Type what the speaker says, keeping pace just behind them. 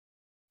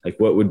Like,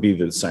 what would be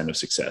the sign of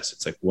success?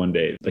 It's like one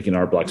day, like an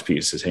art blocks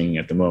piece is hanging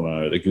at the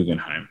MoMA or the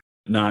Guggenheim,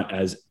 not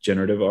as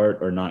generative art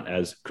or not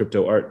as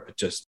crypto art, but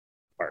just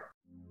art.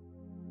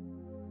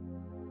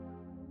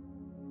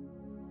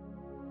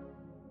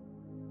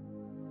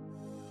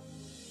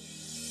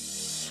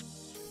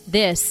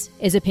 This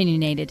is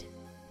Opinionated,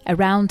 a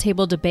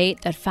roundtable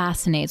debate that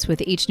fascinates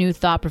with each new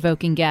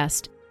thought-provoking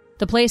guest.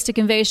 The place to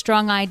convey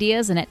strong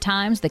ideas and at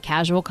times the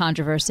casual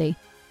controversy.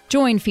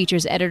 Join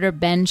features editor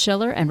Ben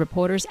Schiller and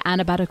reporters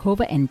Anna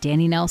Batakova and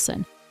Danny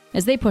Nelson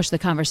as they push the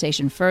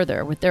conversation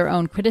further with their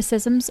own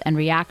criticisms and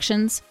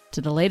reactions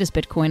to the latest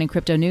Bitcoin and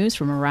crypto news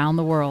from around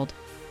the world.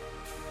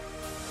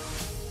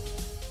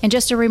 And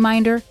just a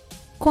reminder,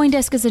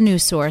 CoinDesk is a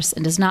news source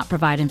and does not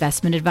provide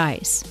investment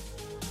advice.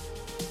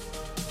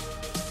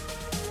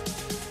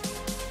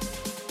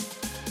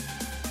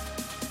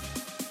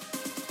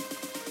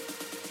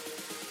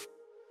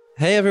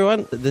 Hey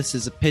everyone, this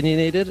is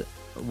Opinionated.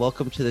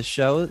 Welcome to the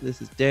show.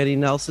 This is Danny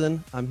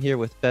Nelson. I'm here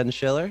with Ben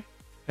Schiller.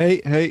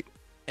 Hey.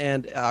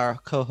 And our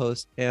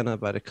co-host, Anna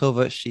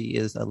Batakova. She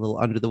is a little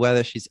under the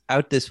weather. She's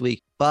out this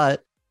week,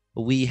 but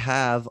we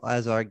have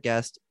as our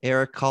guest,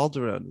 Erick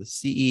Calderon, the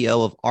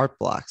CEO of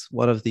Artblocks,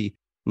 one of the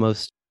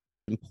most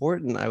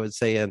important, I would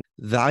say, and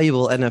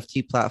valuable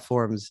NFT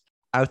platforms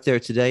out there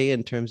today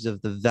in terms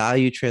of the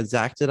value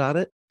transacted on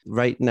it.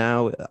 Right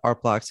now,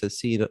 Artblocks has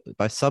seen,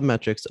 by some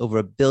metrics,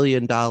 over $1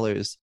 billion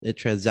it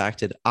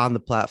transacted on the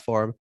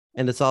platform.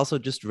 And it's also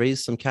just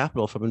raised some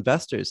capital from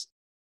investors.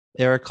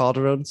 Erick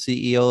Calderon,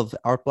 CEO of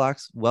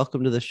Artblocks,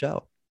 welcome to the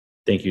show.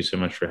 Thank you so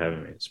much for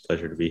having me. It's a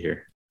pleasure to be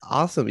here.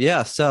 Awesome.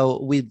 Yeah.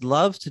 So we'd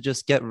love to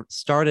just get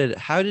started.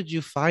 How did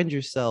you find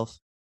yourself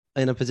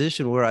in a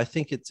position where I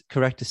think it's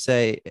correct to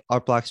say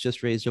Artblocks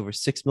just raised over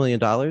 $6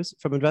 million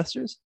from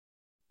investors?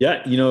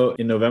 Yeah.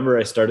 In November,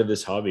 I started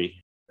this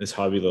hobby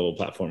little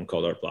platform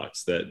called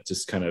Artblocks that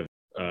just kind of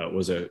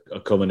was a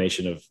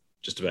culmination of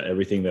just about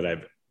everything that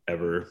I've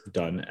ever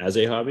done as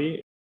a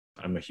hobby.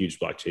 I'm a huge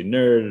blockchain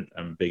nerd.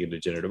 I'm big into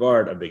generative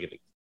art. I'm big into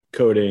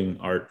coding,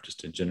 art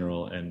just in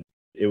general. And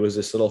it was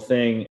this little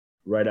thing.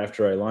 Right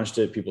after I launched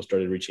it, people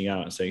started reaching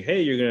out and saying,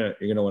 "Hey, you're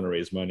gonna want to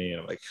raise money."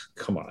 And I'm like,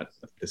 "Come on,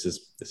 this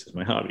is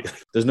my hobby.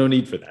 There's no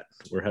need for that.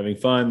 We're having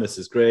fun. This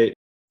is great."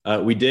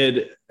 We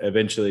did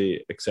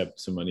eventually accept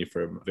some money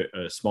from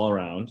a small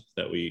round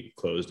that we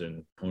closed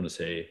in, I want to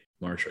say,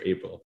 March or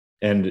April.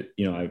 And,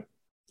 I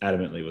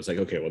adamantly was like,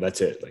 okay, well,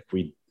 that's it. Like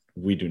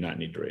we do not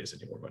need to raise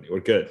any more money. We're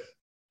good.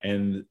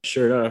 And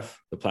sure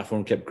enough, the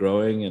platform kept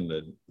growing and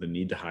the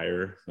need to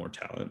hire more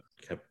talent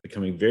kept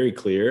becoming very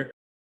clear.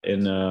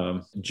 In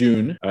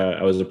June,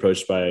 I was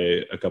approached by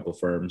a couple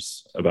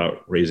firms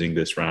about raising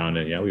this round.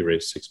 And yeah, we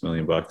raised $6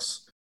 million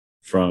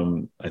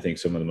from, I think,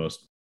 some of the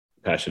most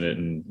passionate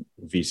and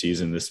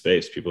VCs in this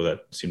space, people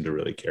that seem to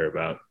really care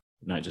about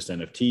not just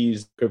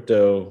NFTs,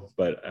 crypto,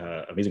 but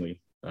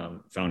amazingly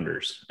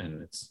founders.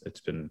 And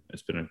it's been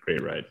a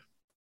great ride.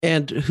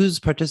 And who's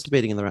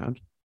participating in the round?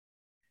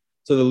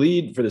 So the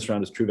lead for this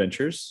round is True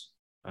Ventures,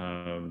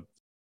 and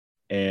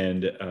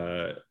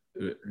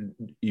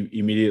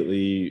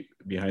immediately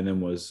behind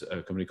them was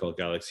a company called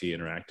Galaxy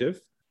Interactive,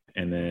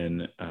 and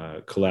then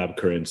Collab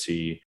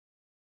Currency.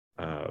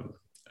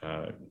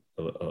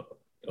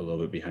 A little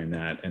bit behind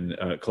that. And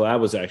Collab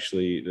was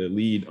actually the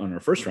lead on our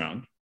first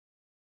round.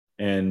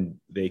 And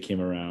they came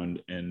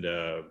around and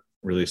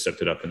really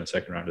stepped it up in the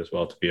second round as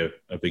well to be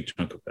a big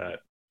chunk of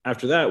that.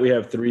 After that, we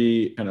have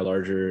three kind of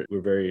larger,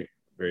 we're very,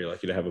 very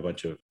lucky to have a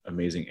bunch of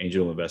amazing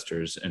angel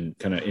investors. And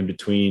kind of in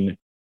between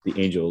the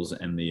angels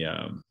and the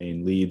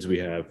main leads, we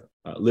have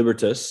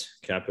Libertas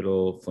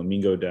Capital,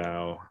 Flamingo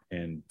DAO,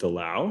 and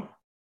Delau.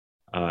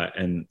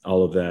 And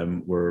all of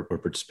them were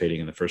participating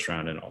in the first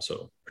round and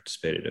also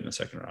participated in the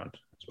second round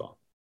as well.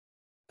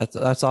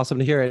 That's awesome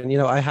to hear.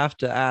 And I have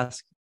to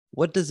ask,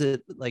 what does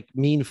it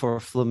mean for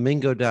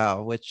Flamingo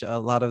DAO, which a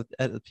lot of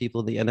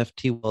people in the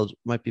NFT world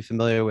might be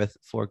familiar with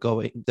for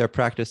their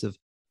practice of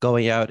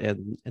going out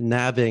and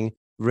nabbing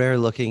rare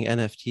looking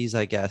NFTs,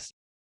 I guess.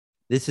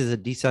 This is a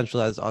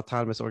decentralized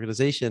autonomous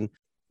organization.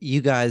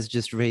 You guys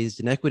just raised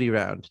an equity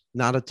round,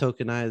 not a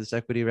tokenized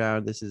equity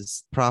round. This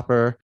is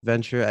proper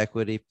venture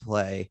equity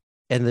play.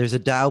 And there's a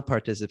DAO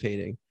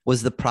participating.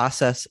 Was the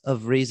process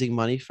of raising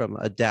money from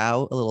a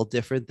DAO a little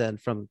different than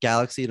from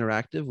Galaxy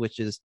Interactive, which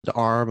is the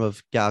arm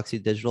of Galaxy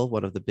Digital,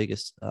 one of the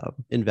biggest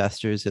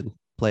investors and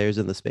players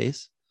in the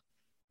space?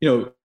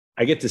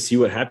 I get to see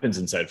what happens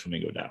inside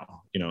Flamingo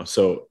DAO.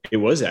 So it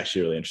was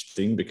actually really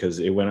interesting because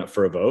it went up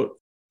for a vote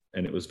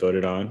and it was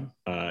voted on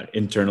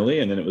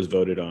internally, and then it was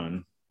voted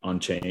on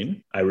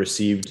chain. I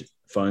received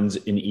funds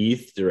in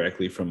ETH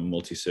directly from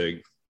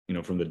multisig,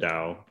 from the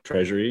DAO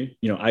treasury.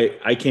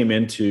 I came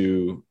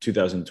into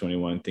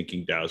 2021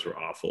 thinking DAOs were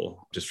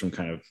awful, just from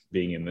kind of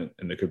being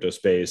in the crypto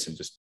space and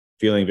just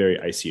feeling very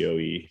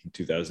ICO-y in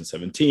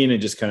 2017,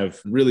 and just kind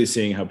of really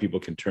seeing how people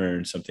can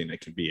turn something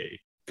that can be a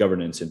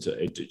governance into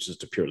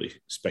just a purely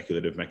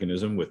speculative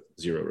mechanism with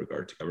zero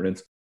regard to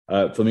governance.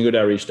 Flamingo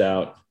DAO reached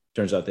out.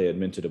 Turns out they had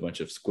minted a bunch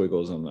of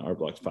Squiggles on the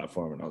Artblocks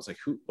platform. And I was like,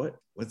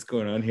 what's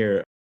going on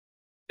here?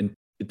 And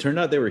it turned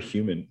out they were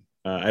human.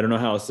 I don't know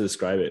how else to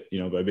describe it.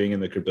 By being in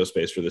the crypto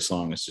space for this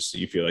long, it's just,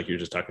 you feel like you're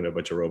just talking to a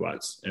bunch of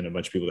robots and a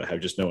bunch of people that have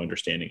just no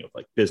understanding of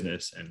like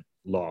business and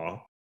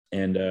law.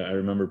 And I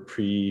remember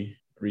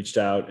reached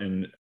out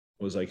and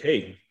was like,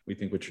 hey, we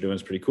think what you're doing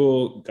is pretty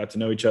cool. Got to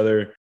know each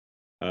other.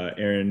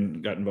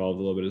 Aaron got involved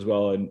a little bit as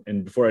well.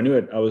 And before I knew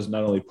it, I was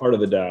not only part of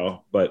the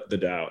DAO, but the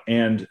DAO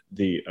and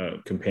the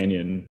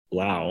companion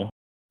Lao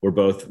were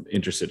both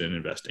interested in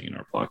investing in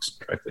our blocks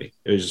directly.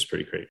 It was just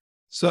pretty great.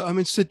 So I'm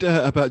interested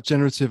about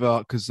generative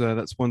art, because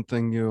that's one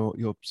thing you're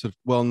sort of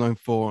well known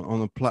for on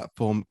the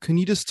platform. Can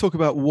you just talk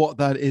about what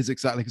that is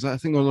exactly? Because I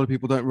think a lot of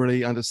people don't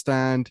really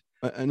understand.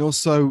 And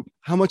also,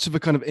 how much of a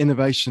kind of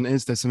innovation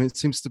is this? I mean, it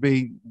seems to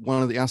be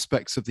one of the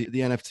aspects of the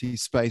NFT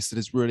space that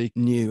is really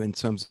new in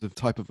terms of the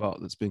type of art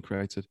that's being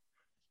created.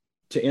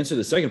 To answer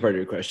the second part of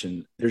your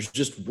question, there's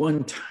just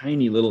one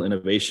tiny little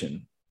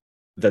innovation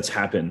that's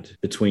happened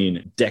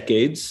between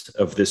decades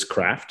of this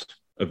craft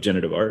of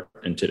generative art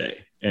and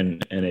today.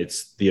 And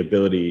it's the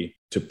ability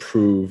to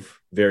prove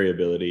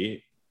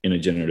variability in a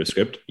generative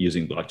script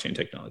using blockchain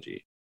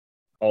technology.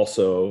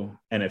 Also,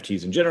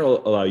 NFTs in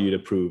general allow you to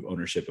prove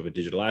ownership of a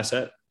digital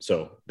asset.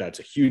 So that's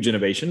a huge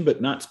innovation,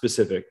 but not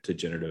specific to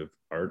generative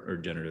art or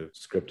generative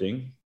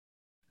scripting.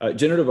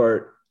 Generative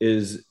art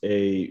is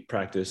a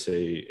practice,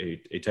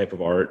 a type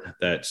of art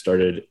that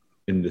started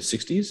in the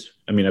 60s.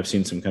 I mean, I've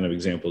seen some kind of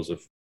examples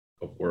of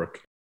work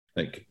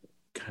like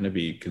kind of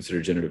be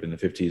considered generative in the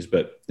 50s,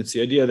 but it's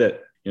the idea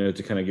that,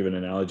 to kind of give an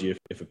analogy,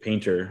 if a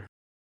painter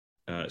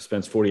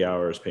spends 40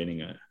 hours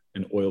painting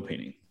an oil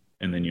painting,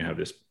 and then you have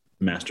this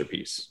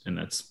masterpiece, and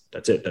that's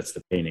it, that's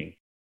the painting.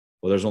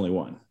 Well, there's only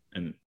one,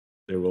 and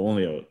there will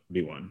only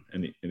be one,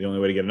 and the only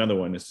way to get another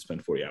one is to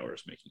spend 40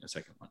 hours making a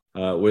second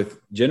one.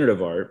 With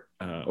generative art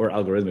or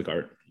algorithmic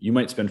art, you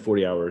might spend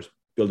 40 hours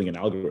building an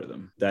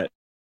algorithm that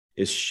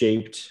is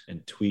shaped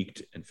and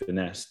tweaked and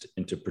finessed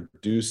into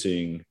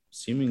producing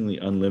seemingly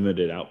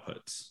unlimited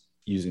outputs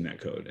using that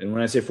code. And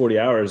when I say 40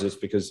 hours, it's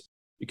because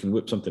you can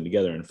whip something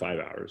together in 5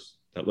 hours.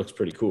 That looks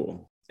pretty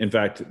cool. In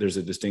fact, there's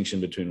a distinction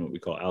between what we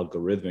call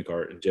algorithmic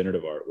art and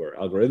generative art, where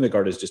algorithmic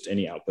art is just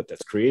any output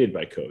that's created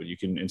by code. You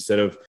can, instead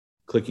of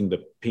clicking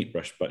the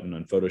paintbrush button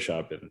on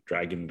Photoshop and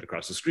dragging it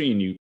across the screen,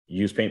 you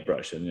use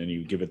paintbrush and then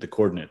you give it the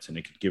coordinates and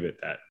it could give it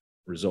that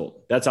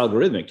result. That's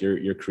algorithmic.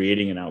 You're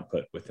creating an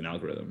output with an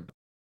algorithm.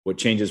 What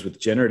changes with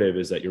generative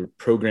is that you're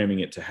programming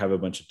it to have a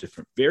bunch of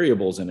different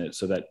variables in it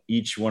so that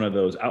each one of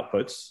those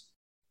outputs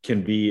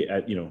can be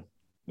at,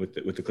 with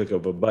the click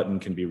of a button,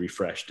 can be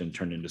refreshed and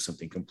turned into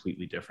something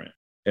completely different.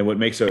 And what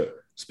makes a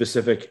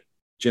specific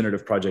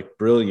generative project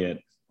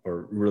brilliant,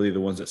 or really the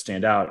ones that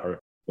stand out, are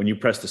when you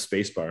press the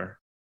space bar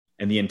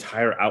and the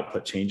entire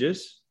output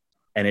changes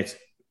and it's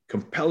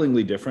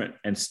compellingly different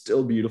and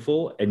still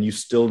beautiful, and you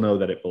still know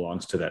that it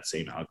belongs to that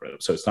same algorithm.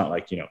 So it's not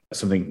like,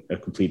 a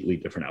completely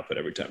different output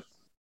every time.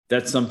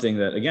 That's something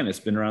that, again,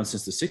 it's been around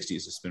since the 60s.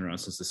 It's been around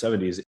since the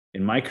 70s.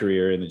 In my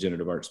career in the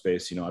generative art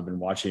space, I've been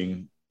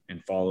watching and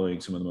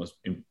following some of the most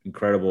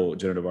incredible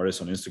generative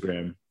artists on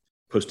Instagram,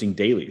 posting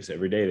dailies.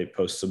 Every day they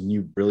post some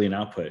new brilliant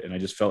output. And I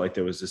just felt like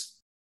there was this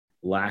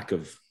lack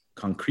of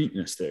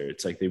concreteness there.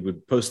 It's like they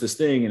would post this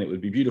thing and it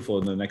would be beautiful,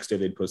 and the next day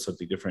they'd post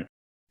something different.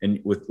 And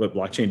with what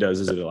blockchain does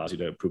is it allows you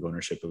to prove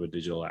ownership of a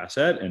digital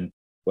asset. And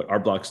what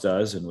Artblocks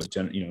does, and what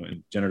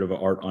generative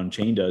art on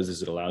chain does,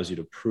 is it allows you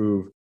to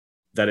prove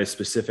that a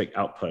specific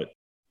output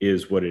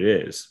is what it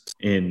is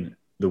in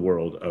the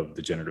world of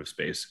the generative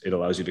space. It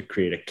allows you to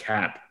create a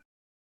cap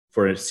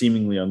for a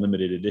seemingly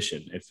unlimited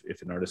edition.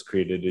 If an artist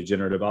created a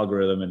generative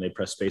algorithm and they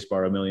press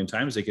spacebar a million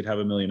times, they could have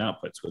a million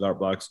outputs. With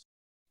Artblocks,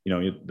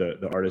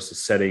 the artist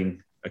is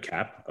setting a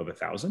cap of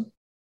 1,000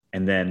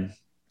 and then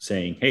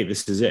saying, hey,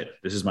 this is it.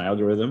 This is my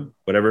algorithm.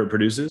 Whatever it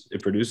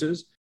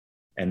produces.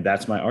 And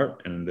that's my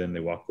art. And then they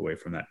walk away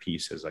from that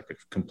piece as like a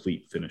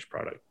complete finished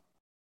product.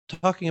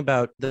 Talking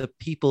about the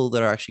people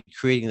that are actually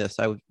creating this,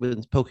 I've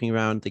been poking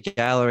around the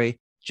gallery.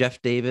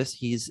 Jeff Davis,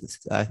 he's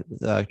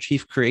the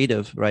chief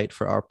creative, right,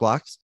 for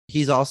Artblocks.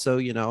 He's also,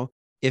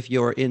 if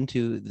you're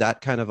into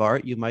that kind of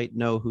art, you might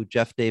know who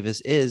Jeff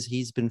Davis is.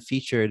 He's been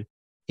featured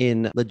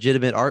in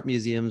legitimate art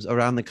museums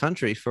around the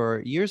country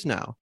for years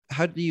now.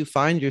 How do you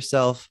find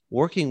yourself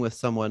working with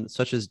someone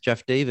such as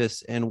Jeff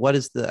Davis? And what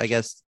is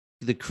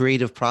the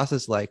creative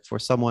process like for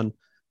someone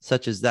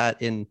such as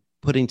that in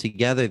putting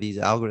together these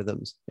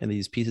algorithms and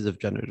these pieces of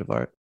generative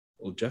art?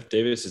 Well, Jeff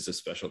Davis is a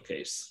special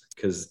case,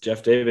 because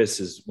Jeff Davis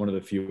is one of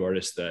the few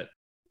artists that,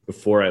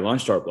 before I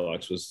launched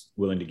Artblocks, was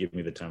willing to give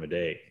me the time of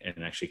day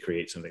and actually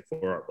create something for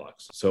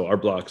Artblocks. So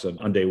Artblocks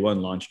on day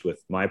one launched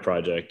with my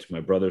project, my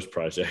brother's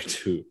project,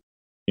 who,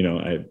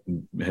 I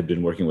had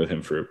been working with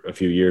him for a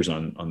few years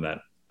on that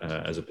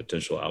as a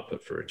potential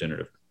output for a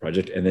generative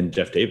project. And then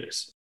Jeff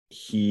Davis.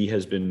 He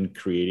has been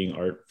creating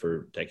art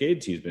for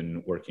decades. He's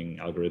been working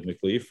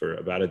algorithmically for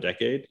about a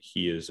decade.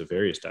 He is a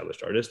very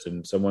established artist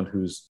and someone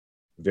whose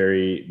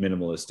very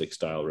minimalistic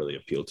style really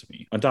appealed to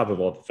me. On top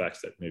of all the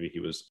facts that maybe he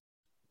was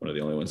one of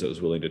the only ones that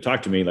was willing to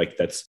talk to me, like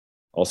that's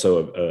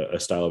also a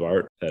style of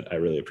art that I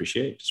really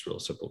appreciate. Just real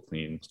simple,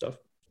 clean stuff.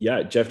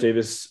 yeah, Jeff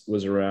Davis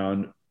was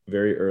around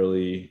very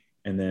early.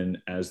 And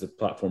then as the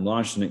platform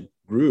launched and it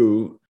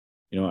grew,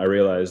 I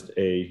realized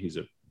A, he's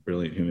a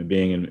brilliant human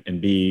being,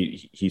 and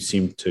B, he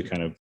seemed to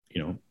kind of,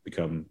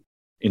 become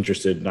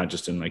interested, not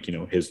just in like,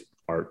 his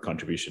art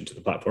contribution to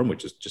the platform,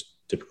 which is just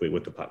typically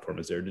what the platform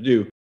is there to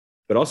do,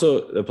 but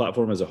also the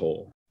platform as a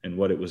whole and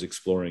what it was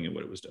exploring and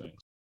what it was doing.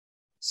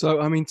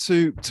 So, I mean,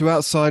 to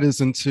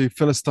outsiders and to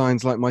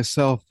Philistines like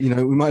myself, we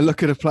might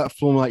look at a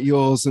platform like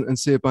yours and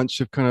see a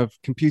bunch of kind of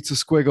computer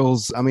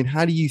squiggles. I mean,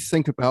 how do you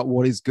think about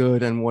what is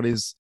good and what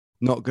is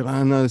not good?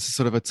 I know this is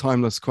sort of a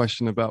timeless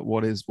question about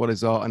what is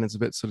art, and it's a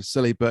bit sort of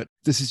silly, but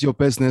this is your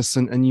business,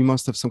 and you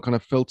must have some kind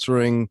of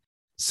filtering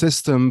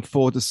system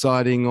for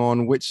deciding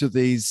on which of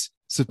these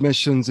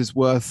submissions is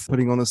worth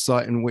putting on the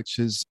site and which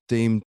is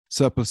deemed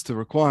surplus to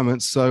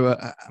requirements. So,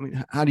 I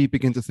mean, how do you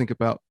begin to think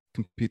about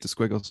computer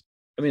squiggles?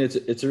 I mean,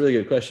 it's a really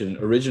good question.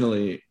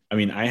 Originally, I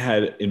mean, I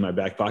had in my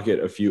back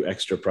pocket a few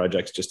extra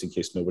projects just in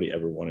case nobody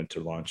ever wanted to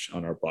launch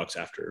on Artblocks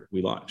after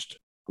we launched.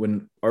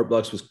 When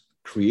Artblocks was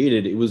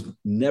created, it was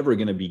never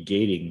going to be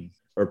gating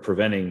or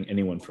preventing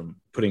anyone from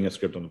putting a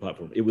script on the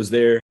platform. It was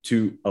there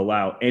to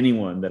allow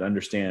anyone that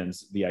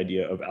understands the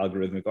idea of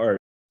algorithmic art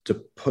to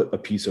put a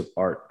piece of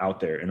art out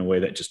there in a way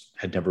that just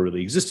had never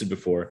really existed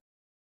before.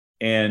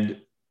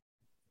 And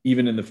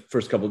even in the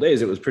first couple of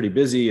days, it was pretty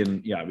busy.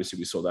 And yeah, obviously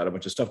we sold out a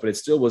bunch of stuff, but it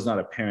still was not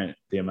apparent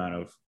the amount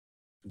of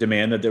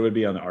demand that there would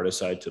be on the artist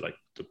side to like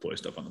deploy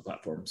stuff on the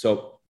platform.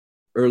 So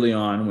early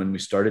on, when we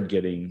started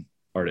getting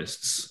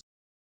artists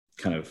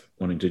kind of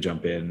wanting to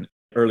jump in,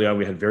 early on,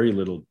 we had very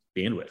little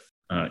bandwidth.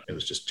 It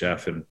was just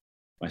Jeff and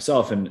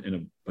myself and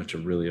a bunch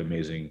of really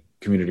amazing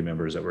community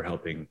members that were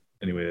helping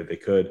any way that they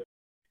could,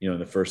 in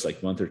the first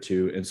like month or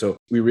two. And so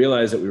we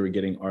realized that we were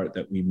getting art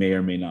that we may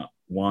or may not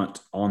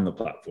want on the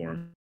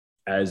platform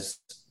as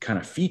kind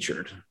of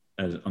featured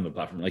as on the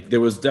platform. Like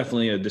there was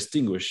definitely a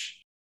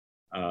distinguished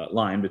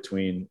line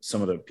between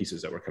some of the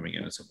pieces that were coming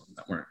in and some of them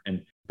that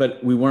weren't.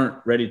 But we weren't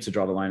ready to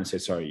draw the line and say,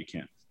 sorry, you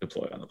can't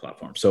deploy on the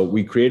platform. So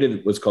we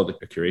created what's called a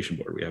curation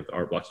board. We have the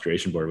Artblocks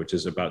curation board, which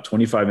is about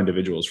 25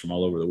 individuals from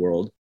all over the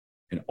world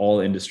in all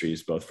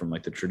industries, both from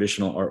like the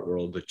traditional art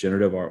world, the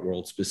generative art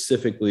world,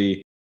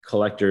 specifically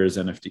collectors,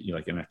 NFT,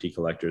 like NFT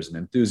collectors and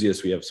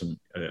enthusiasts. We have some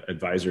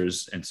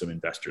advisors and some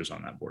investors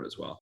on that board as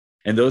well.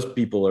 And those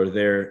people are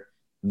there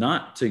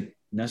not to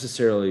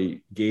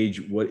necessarily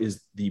gauge what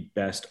is the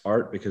best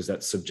art, because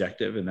that's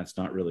subjective and that's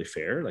not really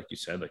fair. Like you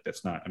said, like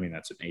that's not, I mean,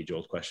 that's an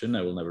age-old question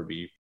that will never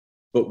be.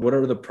 But what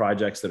are the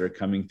projects that are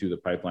coming through the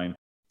pipeline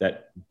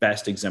that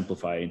best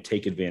exemplify and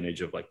take advantage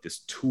of like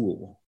this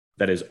tool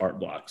that is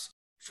Artblocks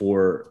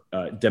for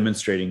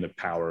demonstrating the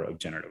power of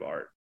generative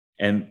art?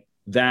 And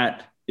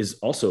that is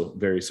also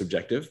very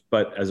subjective,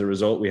 but as a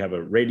result, we have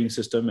a rating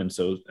system. And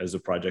so as the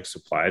projects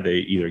apply, they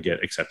either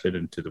get accepted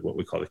into what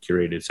we call the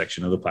curated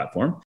section of the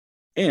platform,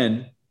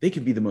 and they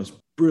could be the most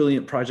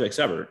brilliant projects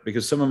ever,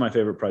 because some of my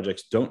favorite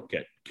projects don't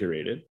get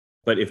curated.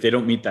 But if they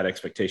don't meet that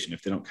expectation,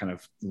 if they don't kind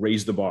of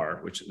raise the bar,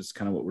 which is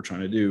kind of what we're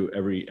trying to do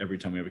every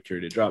time we have a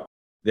curated drop,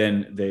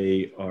 then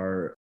they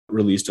are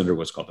released under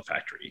what's called the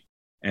factory.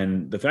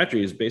 And the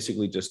factory is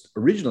basically just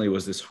originally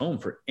was this home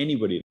for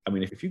anybody. I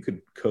mean, if you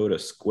could code a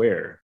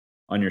square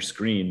on your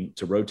screen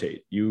to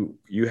rotate, you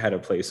had a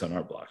place on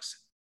Artblocks.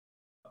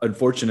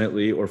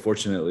 Unfortunately, or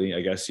fortunately,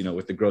 I guess,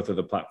 with the growth of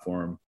the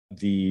platform,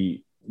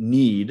 the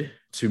need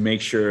to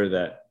make sure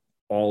that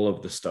all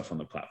of the stuff on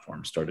the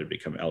platform started to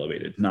become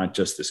elevated, not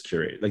just this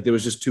curate. Like there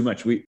was just too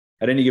much.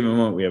 At any given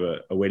moment, we have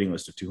a waiting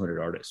list of 200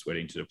 artists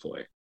waiting to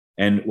deploy.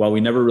 And while we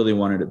never really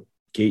wanted to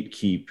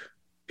gatekeep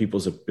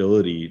people's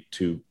ability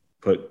to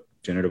put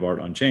generative art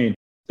on chain,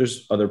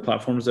 there's other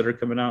platforms that are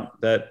coming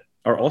out that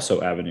are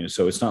also avenues.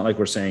 So it's not like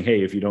we're saying,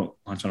 hey, if you don't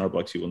launch on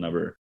Artblocks, you will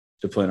never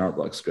deploy an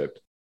Artblocks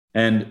script.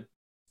 And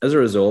as a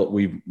result,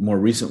 we've more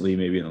recently,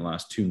 maybe in the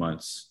last 2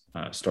 months,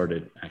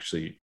 started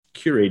actually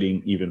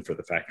curating even for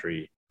the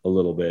factory a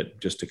little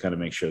bit, just to kind of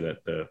make sure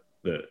that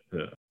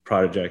the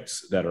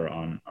projects that are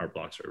on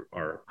Artblocks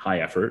are high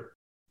effort,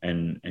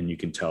 and you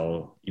can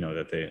tell,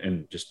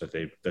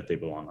 that they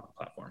belong on the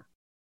platform.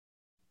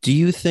 Do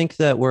you think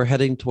that we're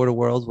heading toward a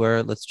world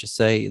where, let's just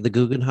say, the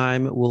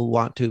Guggenheim will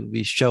want to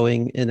be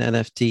showing an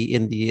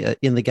NFT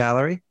in the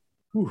gallery?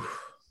 Whew,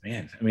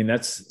 man, I mean,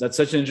 that's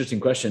such an interesting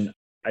question.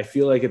 I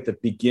feel like at the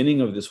beginning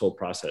of this whole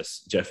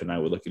process, Jeff and I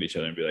would look at each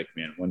other and be like,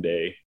 man, one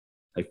day,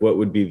 like, what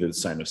would be the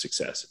sign of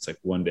success? It's like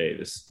one day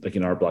this, like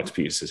an Artblocks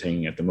piece is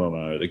hanging at the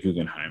MoMA or the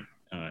Guggenheim,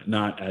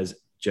 not as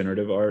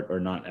generative art or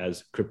not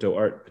as crypto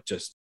art, but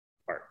just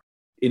art.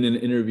 In an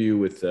interview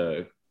with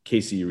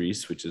Casey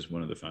Reese, which is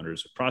one of the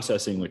founders of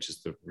Processing, which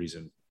is the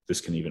reason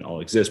this can even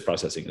all exist.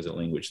 Processing is a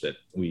language that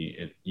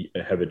we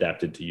have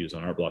adapted to use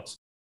on Artblocks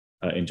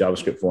in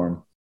JavaScript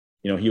form.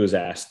 He was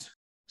asked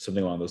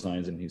something along those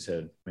lines, and he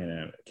said, man,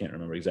 I can't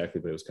remember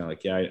exactly, but it was kind of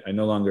like, yeah, I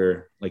no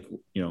longer, like,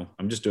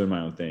 I'm just doing my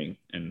own thing,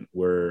 and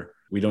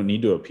we don't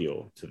need to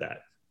appeal to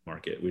that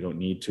market. We don't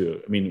need to,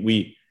 I mean,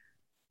 we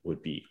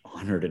would be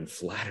honored and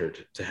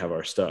flattered to have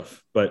our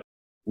stuff, but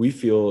we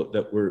feel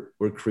that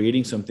we're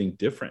creating something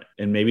different,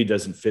 and maybe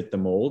doesn't fit the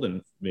mold,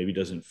 and maybe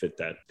doesn't fit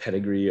that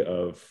pedigree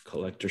of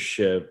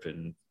collectorship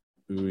and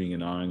oohing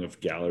and awing of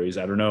galleries.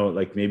 I don't know,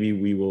 like maybe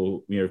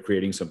we are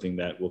creating something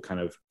that will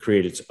kind of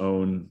create its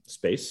own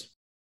space.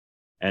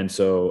 And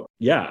so,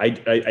 yeah,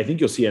 I think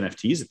you'll see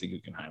NFTs at the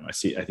Guggenheim. I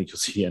think you'll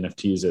see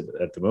NFTs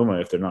at the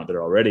MoMA if they're not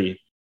there already.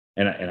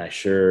 And I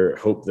sure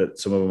hope that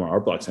some of them are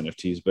Art Blocks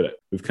NFTs, but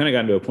we've kind of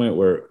gotten to a point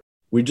where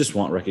we just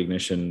want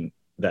recognition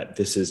that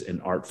this is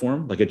an art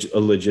form, like a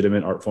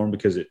legitimate art form,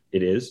 because it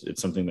is.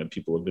 It's something that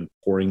people have been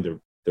pouring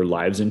their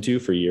lives into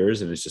for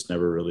years, and it's just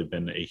never really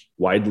been a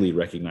widely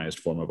recognized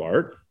form of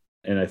art.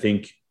 And I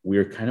think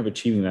we're kind of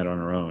achieving that on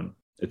our own.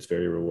 It's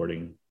very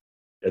rewarding.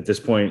 At this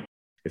point,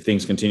 if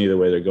things continue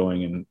the way they're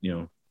going, and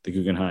the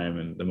Guggenheim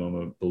and the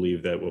MoMA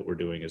believe that what we're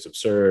doing is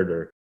absurd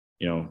or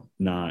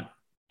not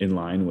in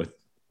line with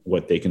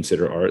what they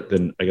consider art,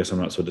 then I guess I'm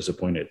not so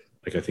disappointed.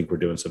 Like, I think we're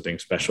doing something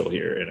special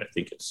here, and I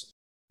think it's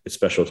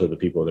special to the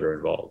people that are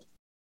involved.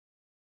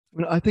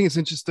 I think it's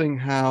interesting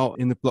how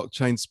in the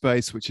blockchain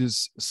space, which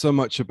is so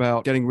much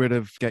about getting rid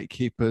of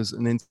gatekeepers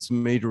and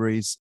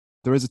intermediaries,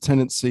 there is a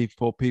tendency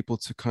for people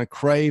to kind of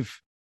crave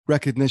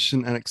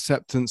recognition and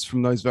acceptance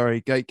from those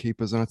very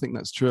gatekeepers. And I think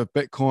that's true of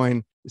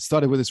Bitcoin. It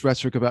started with this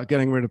rhetoric about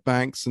getting rid of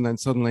banks, and then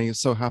suddenly you're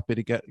so happy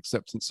to get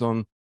acceptance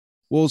on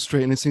Wall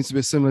Street. And it seems to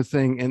be a similar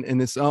thing in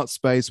this art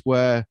space,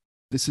 where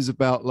this is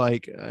about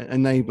like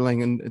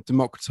enabling and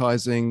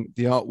democratizing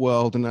the art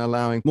world and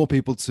allowing more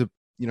people to,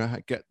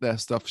 get their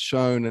stuff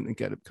shown and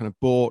get it kind of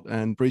bought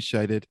and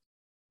appreciated.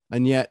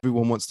 And yet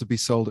everyone wants to be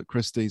sold at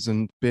Christie's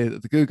and bid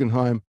at the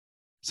Guggenheim.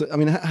 So, I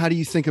mean, how do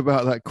you think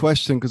about that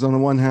question? Because on the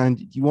one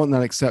hand, you want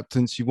that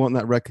acceptance, you want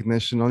that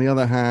recognition. On the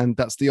other hand,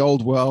 that's the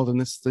old world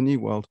and this is the new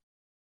world.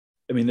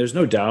 I mean, there's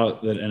no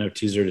doubt that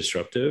NFTs are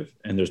disruptive,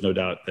 and there's no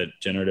doubt that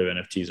generative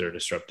NFTs are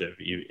disruptive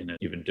in an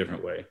even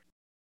different way.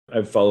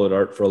 I've followed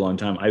art for a long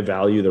time. I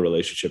value the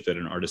relationship that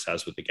an artist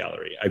has with the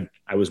gallery.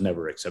 I was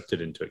never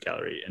accepted into a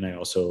gallery, and I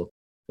also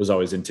was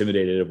always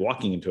intimidated of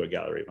walking into a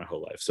gallery my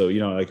whole life. So,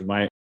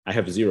 I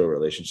have zero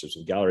relationships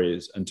with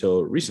galleries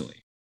until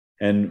recently.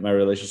 And my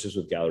relationships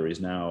with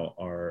galleries now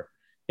are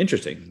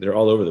interesting. They're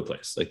all over the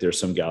place. Like, there's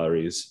some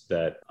galleries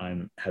that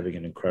I'm having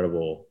an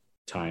incredible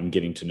time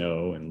getting to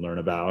know and learn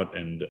about,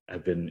 and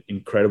have been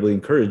incredibly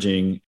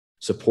encouraging,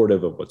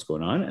 supportive of what's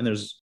going on. And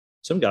there's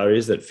some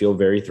galleries that feel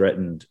very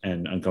threatened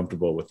and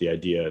uncomfortable with the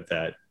idea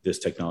that this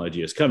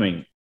technology is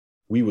coming.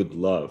 We would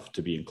love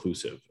to be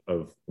inclusive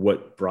of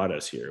what brought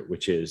us here,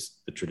 which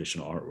is the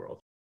traditional art world.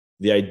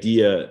 The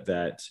idea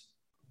that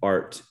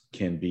art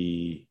can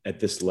be at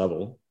this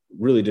level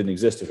really didn't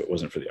exist if it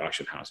wasn't for the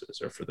auction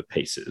houses or for the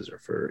Paces or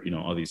for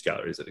all these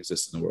galleries that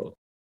exist in the world.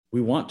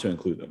 We want to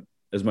include them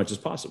as much as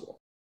possible,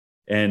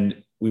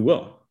 and we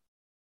will.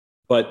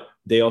 But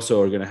they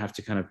also are going to have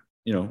to kind of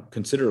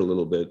consider a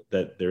little bit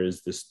that there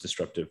is this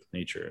disruptive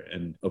nature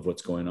and of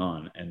what's going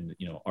on. And,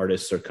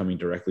 artists are coming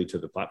directly to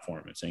the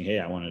platform and saying, hey,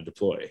 I want to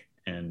deploy.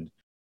 And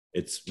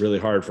it's really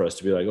hard for us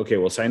to be like, okay,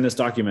 well, sign this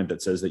document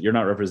that says that you're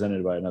not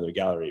represented by another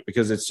gallery,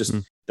 because it's just,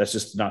 that's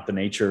just not the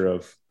nature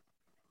of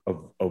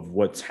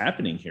what's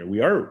happening here. We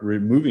are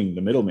removing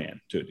the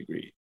middleman to a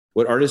degree.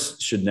 What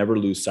artists should never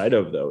lose sight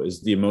of, though,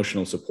 is the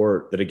emotional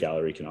support that a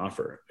gallery can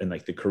offer, and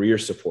like the career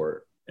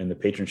support and the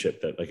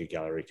patronship that like a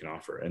gallery can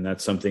offer. And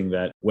that's something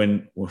that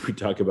when we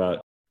talk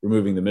about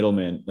removing the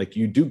middleman, like,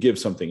 you do give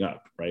something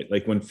up, right?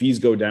 Like, when fees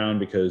go down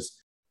because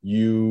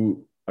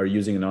you are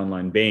using an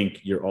online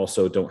bank, you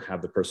also don't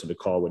have the person to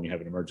call when you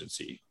have an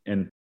emergency.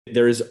 And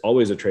there is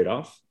always a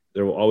trade-off.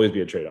 There will always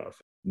be a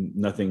trade-off.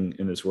 Nothing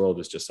in this world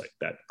is just like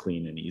that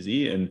clean and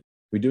easy. And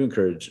we do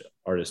encourage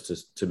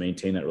artists to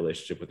maintain that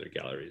relationship with their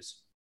galleries.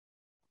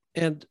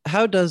 And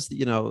how does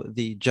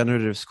the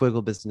generative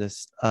squiggle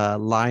business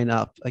line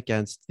up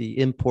against the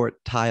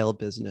import tile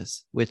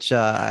business, which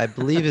I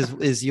believe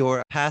is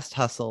your past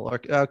hustle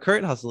or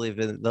current hustle,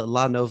 even the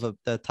La Nova,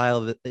 the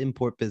tile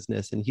import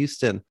business in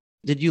Houston?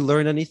 Did you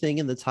learn anything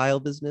in the tile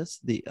business,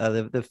 the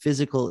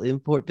physical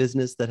import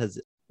business that has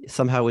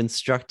somehow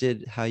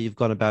instructed how you've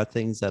gone about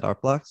things at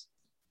Art Blocks?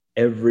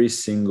 Every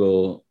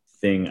single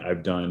thing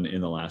I've done in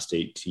the last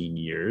 18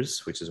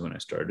 years, which is when I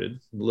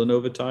started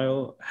Lenovo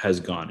Tile, has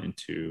gone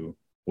into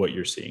what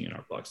you're seeing in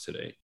Art Blocks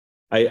today.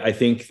 I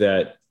think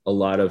that a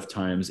lot of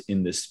times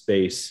in this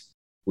space,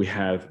 we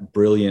have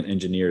brilliant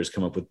engineers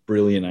come up with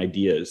brilliant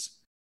ideas.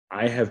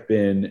 I have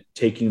been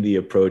taking the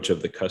approach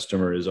of the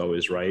customer is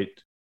always right,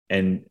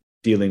 and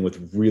dealing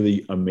with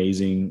really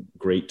amazing,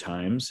 great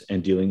times,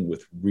 and dealing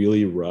with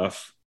really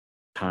rough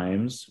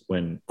times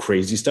when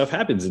crazy stuff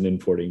happens in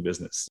importing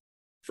business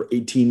for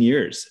 18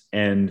 years,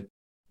 and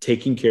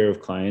taking care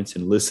of clients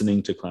and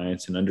listening to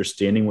clients and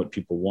understanding what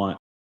people want.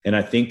 And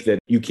I think that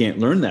you can't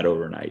learn that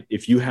overnight.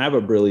 If you have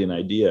a brilliant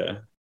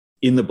idea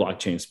in the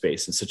blockchain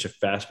space, in such a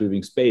fast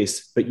moving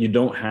space, but you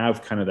don't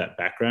have kind of that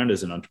background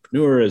as an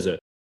entrepreneur, as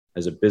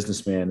a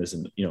businessman, as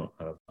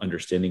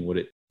understanding what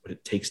it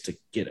takes to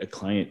get a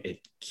client and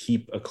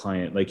keep a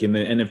client. Like in the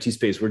NFT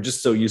space, we're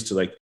just so used to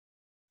like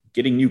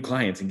getting new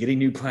clients and getting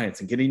new clients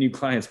and getting new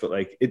clients, but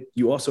like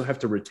you also have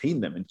to retain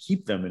them and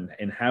keep them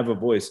and have a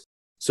voice.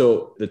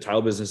 So the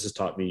tile business has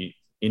taught me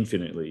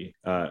infinitely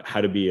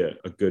how to be a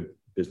good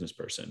business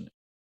person.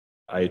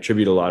 I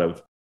attribute a lot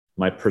of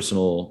my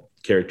personal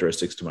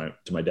characteristics to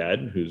my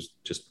dad, who's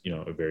just,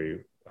 a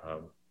very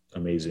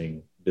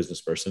amazing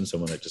business person,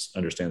 someone that just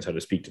understands how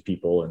to speak to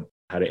people and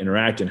how to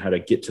interact and how to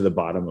get to the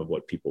bottom of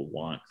what people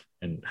want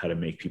and how to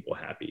make people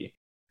happy.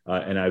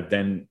 And I've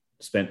then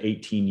spent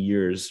 18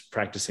 years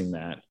practicing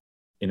that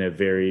in a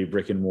very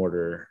brick and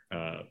mortar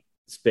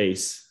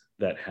space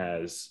that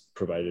has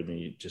provided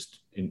me just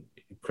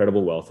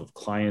incredible wealth of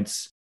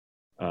clients,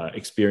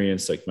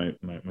 experience. Like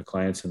my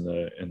clients in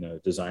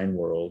the design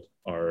world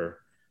are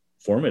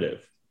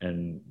formative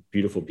and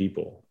beautiful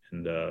people.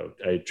 And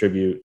I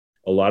attribute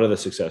a lot of the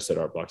success that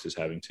Artblocks is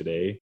having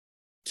today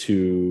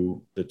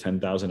to the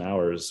 10,000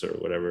 hours or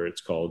whatever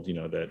it's called,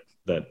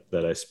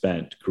 that I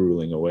spent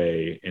grueling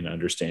away in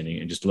understanding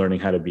and just learning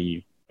how to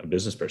be a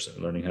business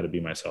person, learning how to be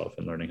myself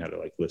and learning how to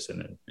like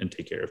listen and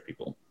take care of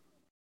people.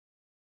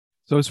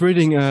 So I was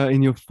reading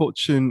in your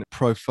Fortune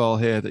profile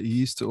here that you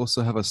used to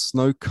also have a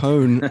snow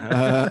cone,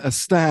 a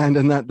stand,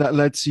 and that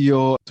led to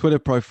your Twitter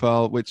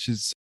profile, which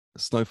is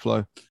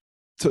Snowflow.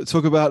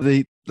 Talk about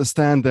the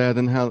stand there,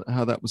 then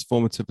how that was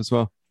formative as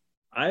well.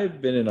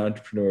 I've been an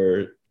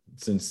entrepreneur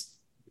since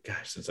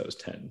I was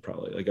 10,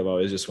 probably. Like I've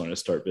always just wanted to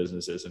start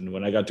businesses. And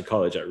when I got to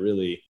college, I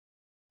really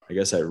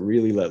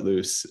let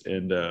loose.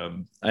 And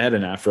I had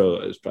an afro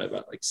that was probably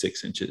about like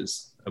 6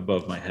 inches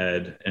above my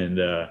head.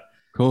 And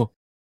cool.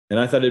 And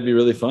I thought it'd be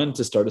really fun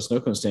to start a snow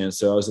cone stand.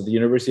 So I was at the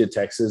University of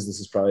Texas. This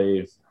is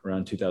probably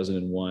around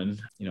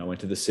 2001. I went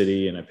to the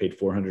city and I paid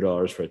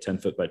 $400 for a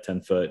 10-foot by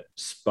 10-foot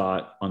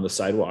spot on the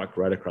sidewalk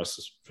right across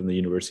from the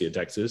University of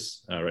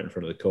Texas, right in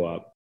front of the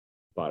co-op.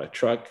 Bought a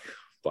truck,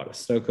 bought a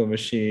snow cone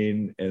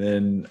machine, and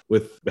then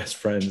with best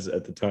friends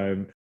at the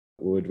time,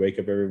 would wake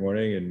up every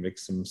morning and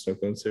mix some snow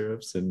cone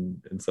syrups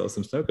and sell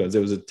some snow cones.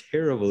 It was a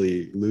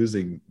terribly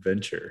losing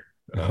venture.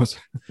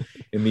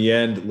 In the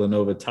end,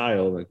 Lenovo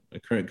Tile, my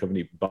current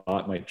company,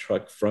 bought my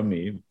truck from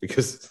me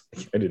because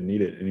I didn't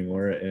need it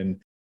anymore. And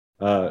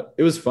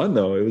it was fun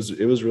though. It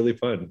was really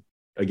fun.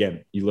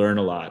 Again, you learn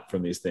a lot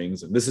from these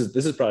things. And this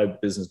is probably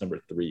business number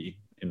 3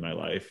 in my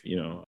life.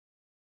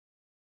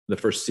 The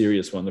first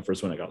serious one, the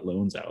first one I got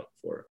loans out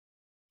for.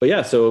 But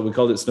yeah, so we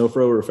called it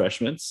Snowflow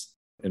Refreshments,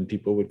 and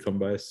people would come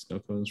buy snow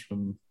cones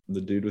from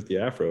the dude with the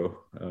afro.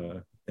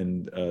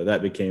 And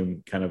that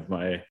became kind of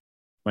my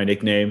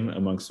nickname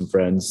amongst some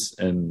friends,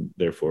 and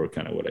therefore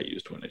kind of what I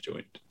used when I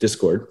joined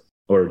Discord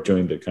or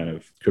joined the kind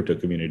of crypto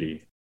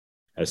community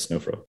as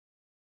Snowflow.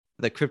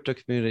 The crypto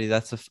community,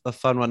 that's a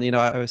fun one.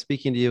 I was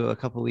speaking to you a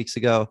couple of weeks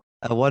ago,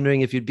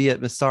 wondering if you'd be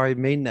at Masari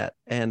Mainnet,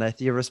 and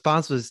your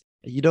response was,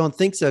 you don't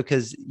think so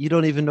because you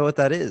don't even know what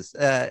that is.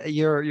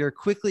 You're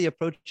quickly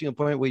approaching a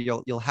point where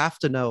you'll have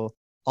to know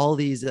all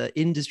these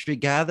industry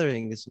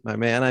gatherings, my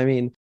man. I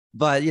mean,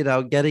 but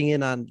getting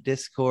in on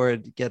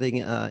Discord, getting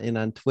in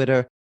on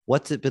Twitter,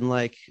 what's it been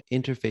like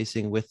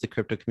interfacing with the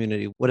crypto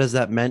community? What has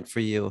that meant for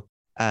you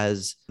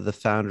as the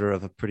founder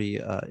of a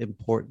pretty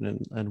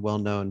important and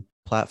well-known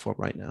platform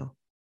right now?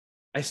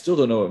 I still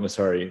don't know what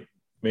Masari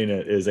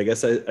Mainnet is. I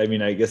guess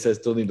I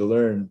still need to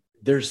learn.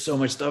 There's so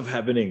much stuff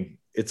happening.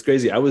 It's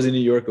crazy. I was in New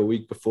York a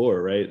week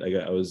before, right? Like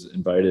I was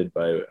invited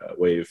by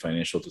Wave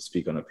Financial to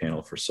speak on a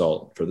panel for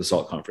the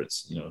SALT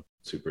conference.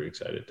 Super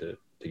excited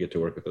to get to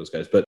work with those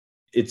guys. But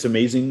it's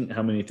amazing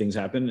how many things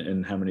happen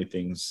and how many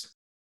things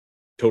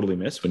totally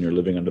miss when you're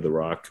living under the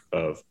rock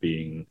of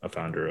being a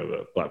founder of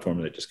a platform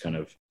that just kind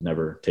of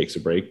never takes a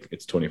break.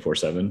 It's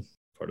 24/7,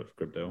 part of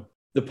crypto.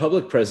 The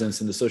public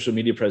presence and the social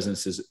media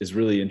presence is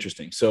really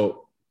interesting.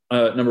 So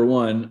number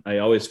one, I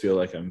always feel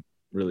like I'm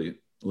really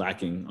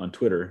lacking on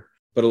Twitter.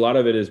 But a lot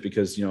of it is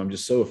because, I'm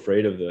just so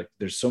afraid of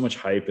there's so much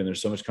hype and there's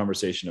so much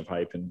conversation of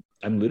hype. And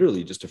I'm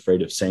literally just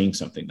afraid of saying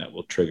something that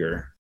will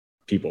trigger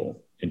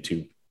people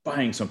into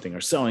buying something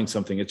or selling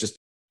something. It's just,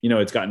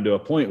 it's gotten to a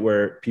point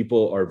where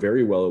people are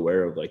very well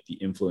aware of like the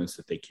influence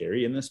that they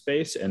carry in this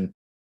space. And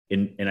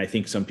I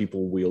think some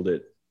people wield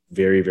it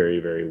very, very,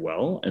 very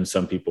well. And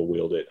some people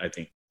wield it, I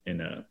think,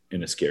 in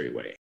a scary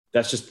way.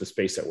 That's just the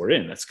space that we're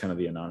in. That's kind of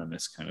the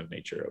anonymous kind of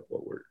nature of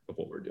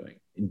what we're doing.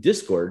 In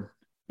Discord,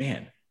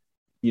 man,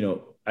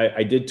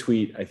 I did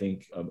tweet, I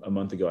think a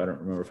month ago, I don't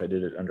remember if I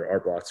did it under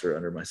Artblocks or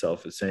under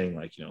myself, as saying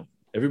like,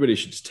 everybody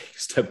should just take a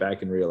step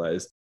back and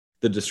realize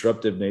the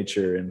disruptive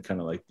nature and kind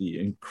of like the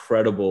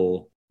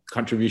incredible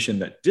contribution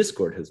that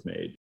Discord has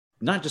made,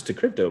 not just to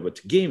crypto, but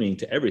to gaming,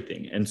 to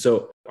everything. And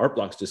so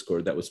Artblocks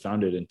Discord, that was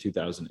founded in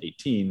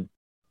 2018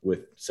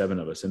 with 7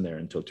 of us in there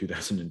until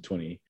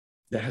 2020,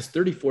 that has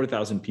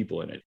 34,000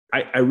 people in it.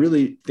 I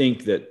really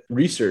think that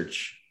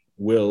research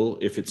will,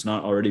 if it's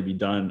not already be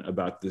done,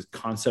 about the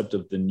concept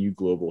of the new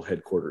global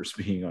headquarters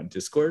being on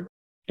Discord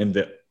and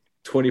the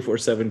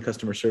 24/7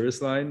 customer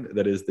service line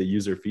that is the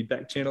user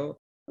feedback channel,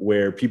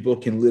 where people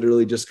can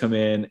literally just come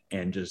in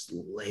and just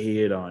lay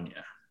it on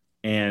you.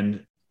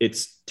 And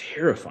it's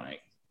terrifying.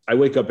 I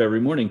wake up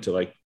every morning to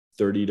like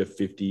 30 to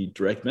 50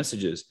 direct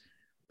messages,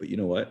 But you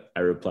know what?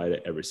 I reply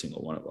to every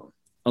single one of them.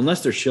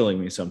 Unless they're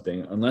shilling me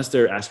something, unless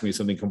they're asking me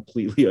something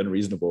completely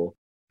unreasonable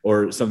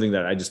or something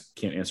that I just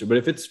can't answer. But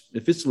if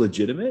it's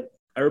legitimate,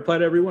 I reply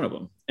to every one of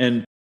them.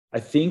 And I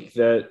think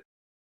that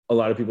a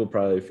lot of people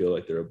probably feel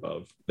like they're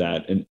above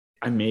that. And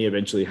I may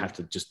eventually have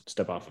to just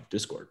step off of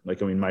Discord.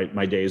 Like, I mean,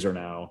 my days are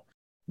now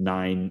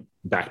 9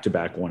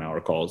 back-to-back 1-hour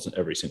calls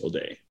every single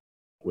day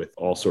with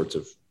all sorts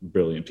of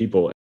brilliant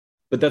people.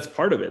 But that's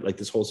part of it. Like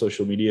this whole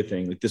social media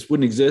thing, like this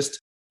wouldn't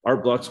exist.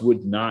 Art Blocks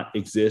would not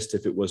exist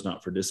if it was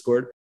not for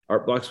Discord.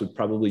 Art Blocks would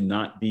probably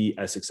not be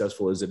as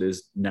successful as it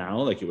is now.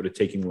 Like it would have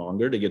taken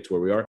longer to get to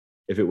where we are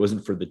if it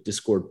wasn't for the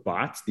Discord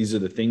bots. These are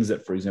the things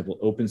that, for example,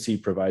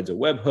 OpenSea provides a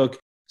webhook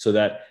so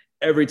that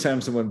every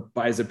time someone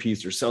buys a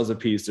piece or sells a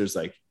piece, there's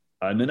like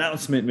an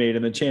announcement made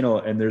in the channel.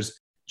 And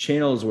there's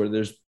channels where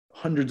there's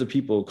hundreds of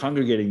people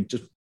congregating,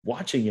 just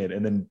watching it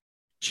and then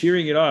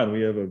cheering it on.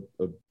 We have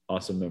a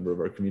awesome member of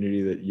our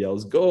community that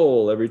yells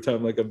goal every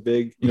time like a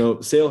big,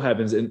 sale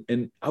happens.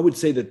 And I would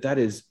say that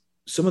is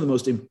some of the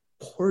most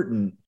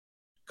important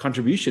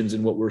contributions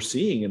in what we're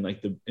seeing in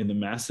like in the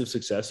massive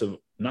success of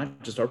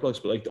not just art blocks,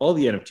 but like all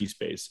the NFT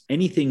space.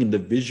 Anything in the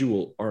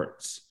visual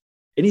arts,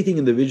 anything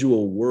in the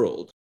visual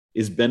world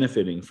is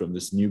benefiting from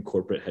this new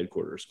corporate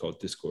headquarters called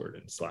Discord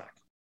and Slack.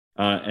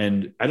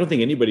 And I don't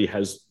think anybody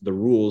has the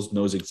rules,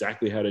 knows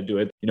exactly how to do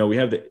it. We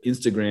have the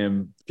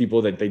Instagram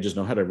people that they just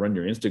know how to run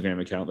your Instagram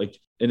account. Like,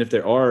 and if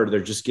they're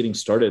just getting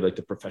started, like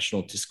the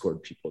professional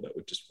Discord people that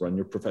would just run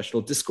your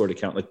professional Discord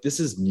account. Like this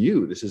is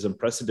new, this is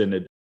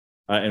unprecedented.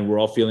 And we're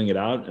all feeling it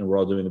out and we're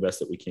all doing the best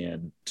that we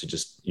can to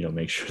just,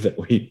 make sure that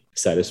we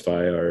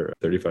satisfy our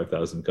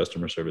 35,000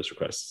 customer service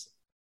requests.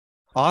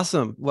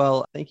 Awesome.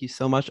 Well, thank you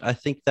so much. I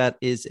think that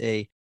is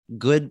a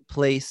good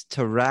place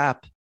to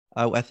wrap.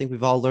 I think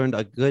we've all learned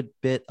a good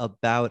bit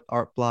about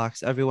art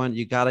blocks. Everyone,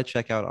 you got to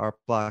check out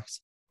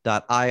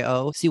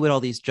artblocks.io. See what all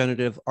these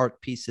generative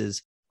art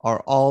pieces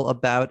are all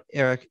about.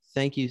 Erick,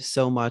 thank you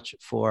so much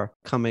for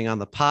coming on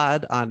the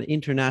pod on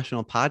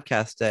International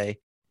Podcast Day,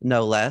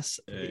 no less.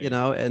 Hey.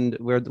 And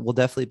we'll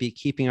definitely be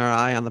keeping our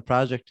eye on the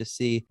project to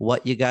see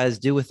what you guys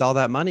do with all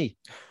that money.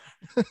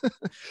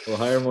 We'll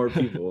hire more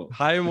people.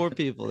 Hire more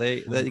people.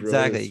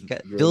 Exactly.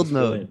 Build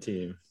mode.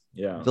 Team.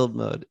 Yeah. Build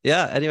mode.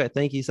 Yeah. Anyway,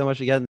 thank you so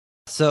much again.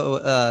 So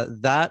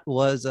that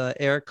was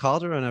Erick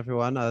Calderon,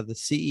 everyone, the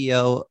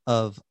CEO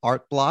of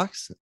Art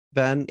Blocks.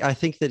 Ben, I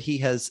think that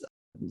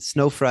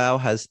Snowfrau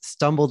has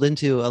stumbled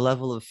into a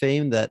level of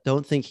fame that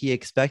don't think he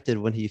expected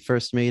when he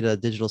first made a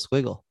digital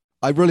squiggle.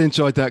 I really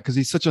enjoyed that because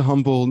he's such a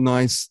humble,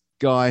 nice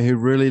guy who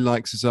really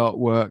likes his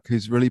artwork,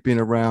 who's really been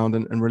around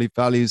and really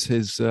values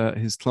his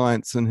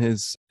clients and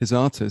his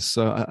artists.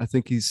 So I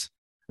think he's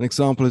an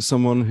example of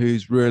someone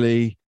who's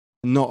really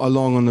not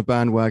along on the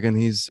bandwagon.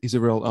 He's a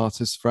real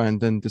artist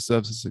friend and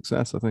deserves a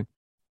success, I think.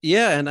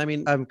 Yeah. And I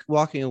mean, I'm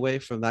walking away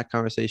from that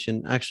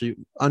conversation actually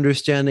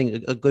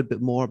understanding a good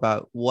bit more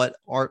about what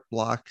Art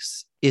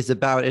Blocks is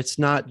about. It's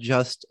not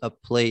just a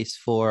place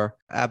for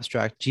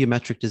abstract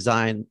geometric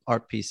design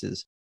art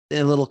pieces.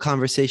 In a little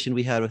conversation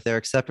we had with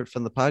Erick separate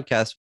from the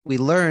podcast, we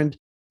learned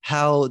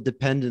how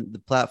dependent the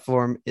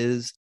platform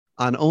is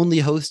on only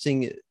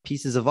hosting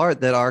pieces of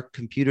art that are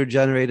computer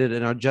generated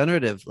and are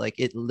generative. Like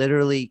it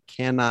literally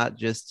cannot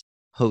just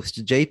host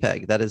a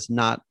JPEG. That is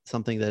not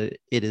something that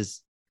it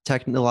is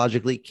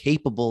technologically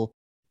capable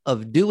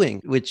of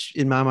doing, which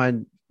in my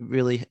mind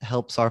really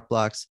helps Art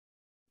Blocks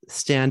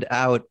stand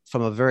out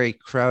from a very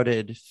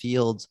crowded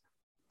field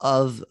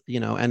of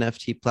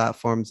NFT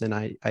platforms and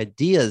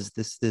ideas.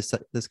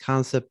 This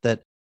concept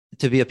that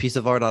to be a piece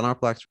of art on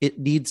Art Blocks, it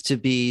needs to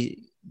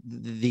be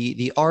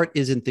the art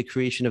isn't the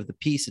creation of the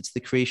piece, it's the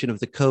creation of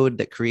the code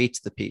that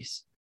creates the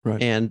piece.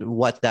 Right. And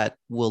what that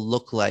will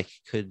look like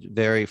could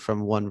vary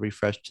from one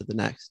refresh to the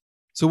next.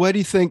 So where do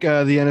you think the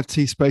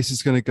NFT space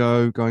is going to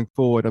go going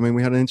forward? I mean,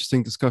 we had an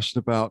interesting discussion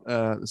about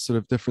the sort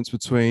of difference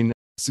between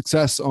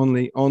success on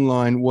the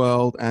online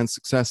world and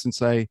success in,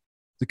 say,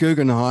 the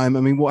Guggenheim.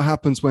 I mean, what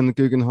happens when the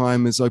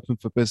Guggenheim is open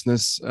for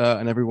business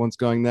and everyone's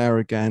going there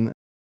again? Do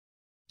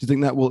you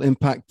think that will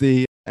impact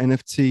the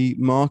NFT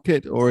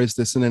market, or is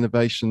this an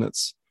innovation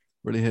that's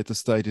really here to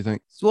stay, do you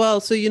think?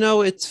 Well, so,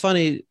 it's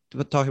funny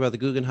talking about the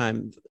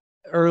Guggenheim.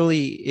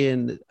 Early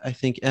in, I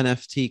think,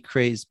 NFT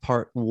craze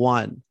part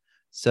 1.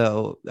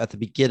 So at the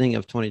beginning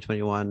of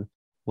 2021,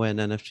 when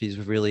NFTs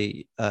were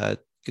really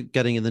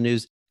getting in the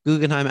news,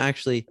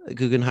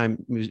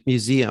 Guggenheim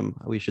Museum,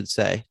 we should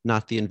say,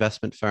 not the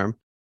investment firm.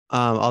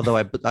 Although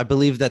I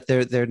believe that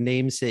their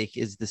namesake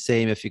is the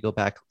same if you go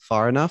back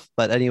far enough.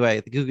 But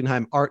anyway, the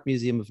Guggenheim Art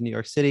Museum of New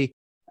York City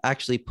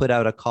actually put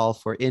out a call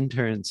for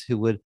interns who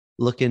would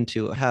look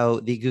into how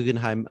the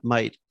Guggenheim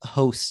might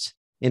host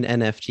an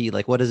NFT.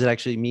 Like, what does it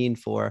actually mean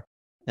for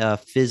a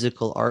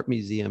physical art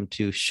museum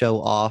to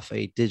show off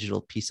a digital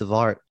piece of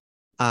art?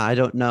 I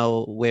don't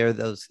know where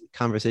those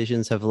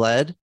conversations have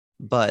led,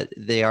 but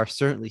they are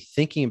certainly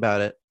thinking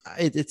about it.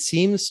 It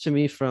seems to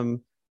me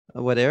from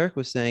what Erick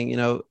was saying,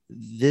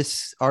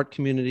 this art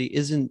community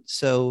isn't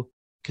so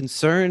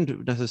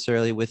concerned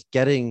necessarily with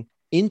getting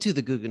into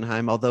the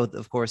Guggenheim, although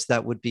of course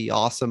that would be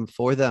awesome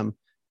for them.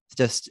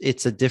 Just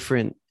it's a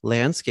different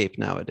landscape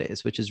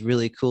nowadays, which is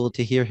really cool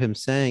to hear him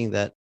saying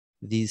that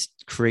these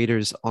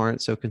creators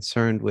aren't so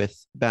concerned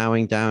with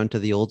bowing down to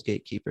the old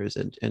gatekeepers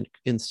and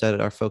instead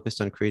are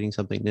focused on creating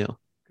something new.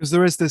 Because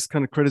there is this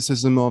kind of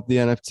criticism of the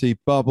NFT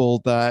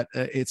bubble that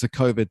it's a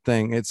COVID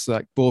thing. It's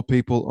like bored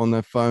people on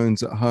their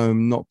phones at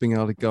home, not being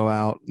able to go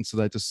out. And so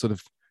they're just sort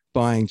of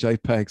buying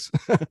JPEGs.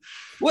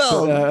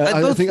 Well,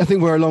 I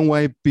think we're a long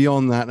way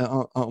beyond that,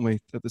 aren't we,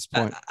 at this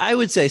point? I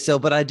would say so,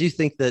 but I do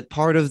think that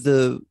part of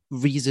the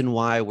reason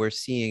why we're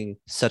seeing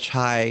such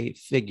high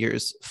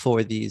figures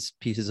for these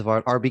pieces of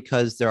art are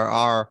because there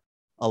are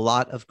a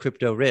lot of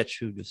crypto rich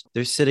who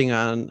they're sitting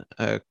on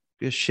a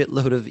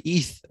shitload of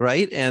ETH,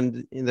 right?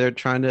 And they're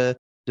trying to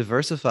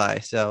diversify.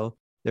 So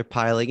they're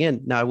piling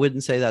in. Now, I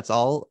wouldn't say that's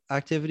all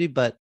activity,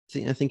 but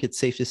I think it's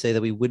safe to say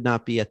that we would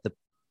not be at the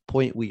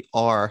point we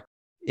are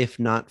if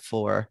not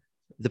for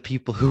the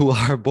people who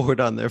are bored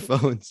on their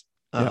phones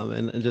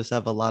and just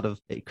have a lot of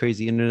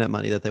crazy internet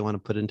money that they want to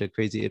put into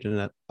crazy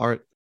internet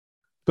art.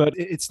 But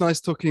it's nice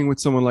talking with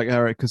someone like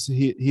Erick because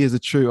he is a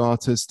true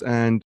artist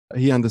and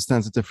he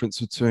understands the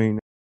difference between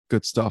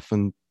good stuff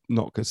and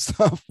not good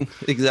stuff.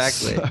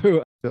 Exactly.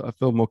 So I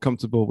feel more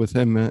comfortable with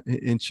him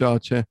in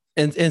charge here.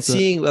 And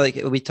seeing, like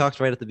we talked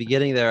right at the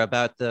beginning there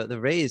about the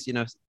raise,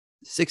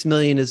 6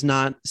 million is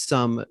not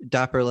some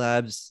Dapper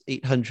Labs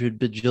 $800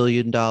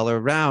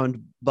 bajillion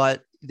round,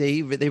 but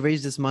they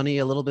raised this money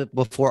a little bit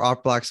before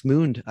Art Blocks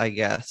mooned, I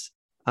guess.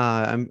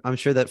 I'm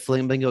sure that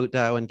Flamingo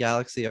DAO and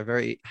Galaxy are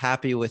very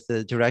happy with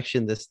the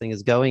direction this thing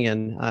is going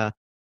in.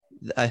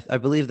 I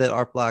believe that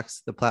Art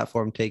Blocks, the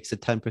platform, takes a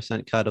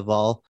 10% cut of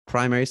all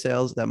primary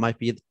sales. That might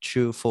be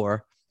true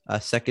for a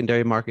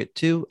secondary market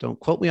too. Don't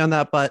quote me on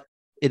that, but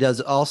it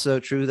is also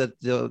true that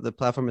the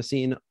platform has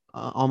seen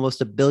almost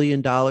 $1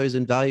 billion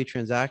in value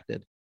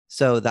transacted.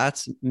 So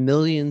that's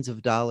millions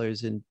of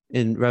dollars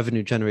in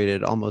revenue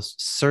generated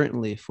almost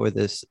certainly for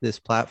this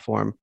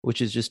platform,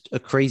 which is just a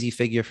crazy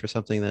figure for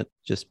something that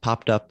just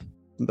popped up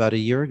about a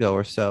year ago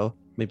or so,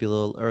 maybe a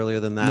little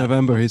earlier than that.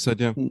 November, he said,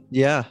 yeah.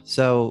 Yeah.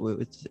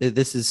 So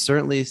this is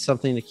certainly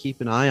something to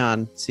keep an eye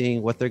on,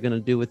 seeing what they're going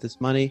to do with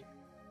this money.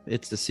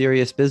 It's a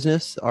serious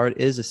business. Art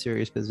is a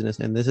serious business,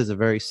 and this is a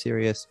very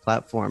serious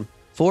platform.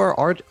 For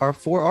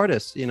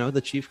artists,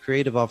 the chief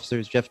creative officer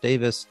is Jeff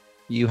Davis.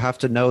 You have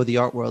to know the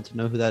art world to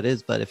know who that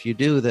is. But if you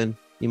do, then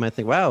you might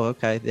think, wow,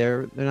 okay,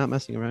 they're not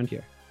messing around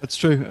here. That's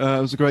true.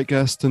 It was a great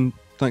guest, and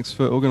thanks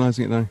for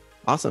organizing it, though.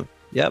 Awesome.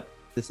 Yep.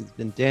 This has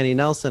been Danny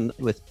Nelson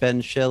with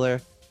Ben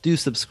Schiller. Do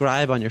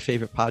subscribe on your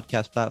favorite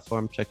podcast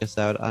platform. Check us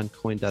out on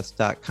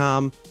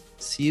Coindesk.com.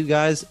 See you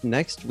guys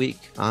next week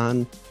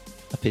on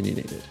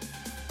Opinionated.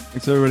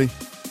 Thanks, everybody.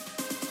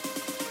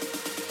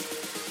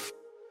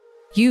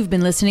 You've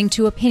been listening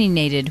to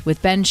Opinionated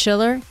with Ben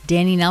Schiller,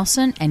 Danny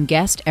Nelson, and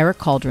guest Erick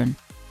Calderon.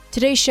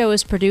 Today's show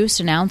is produced,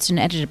 announced, and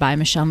edited by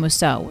Michelle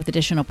Mousseau, with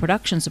additional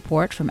production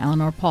support from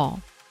Eleanor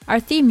Paul. Our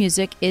theme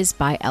music is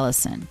by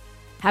Ellison.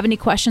 Have any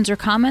questions or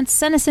comments?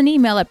 Send us an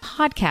email at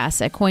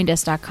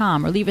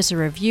podcasts@coindesk.com or leave us a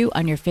review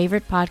on your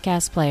favorite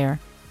podcast player.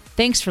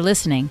 Thanks for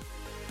listening.